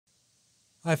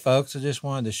Hi folks, I just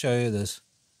wanted to show you this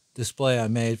display I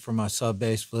made for my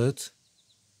sub-bass flutes.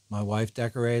 My wife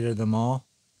decorated them all.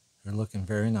 They're looking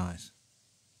very nice.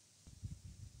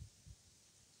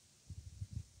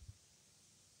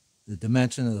 The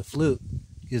dimension of the flute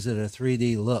gives it a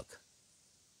 3D look.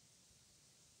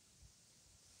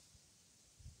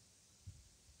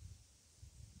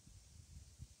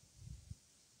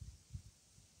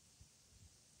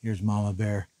 Here's Mama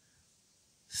Bear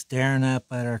staring up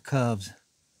at her cubs,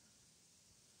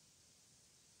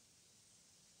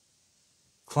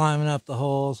 climbing up the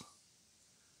holes.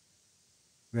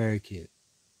 Very cute.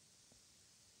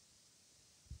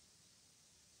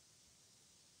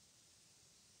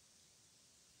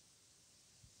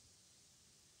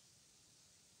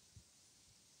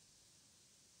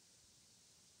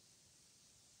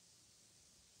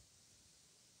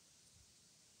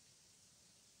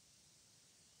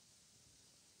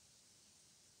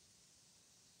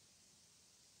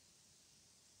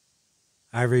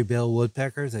 Ivory-billed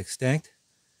woodpeckers extinct.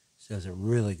 She does a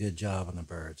really good job on the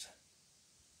birds.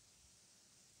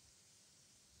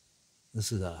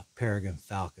 This is a peregrine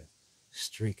falcon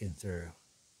streaking through.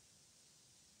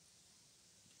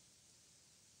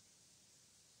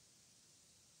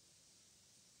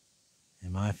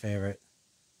 And my favorite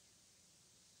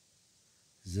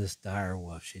is this dire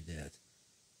wolf she did.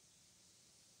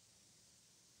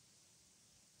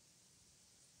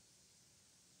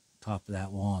 Top of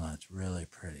that walnut's really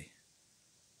pretty.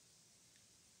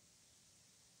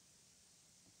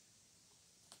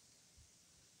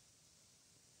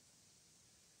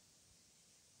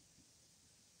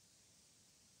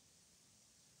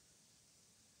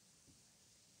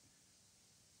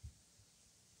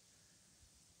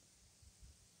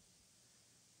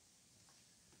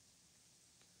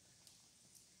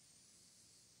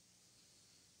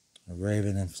 A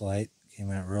raven in flight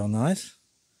came out real nice.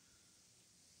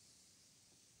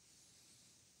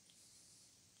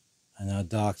 I know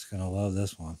Doc's going to love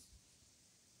this one.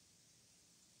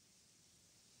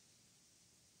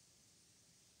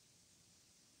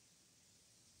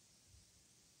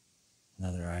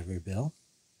 Another ivory bill.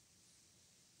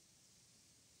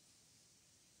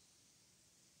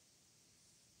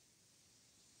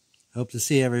 Hope to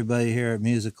see everybody here at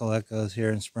Musical Echoes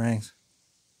here in Springs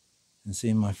and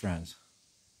see my friends.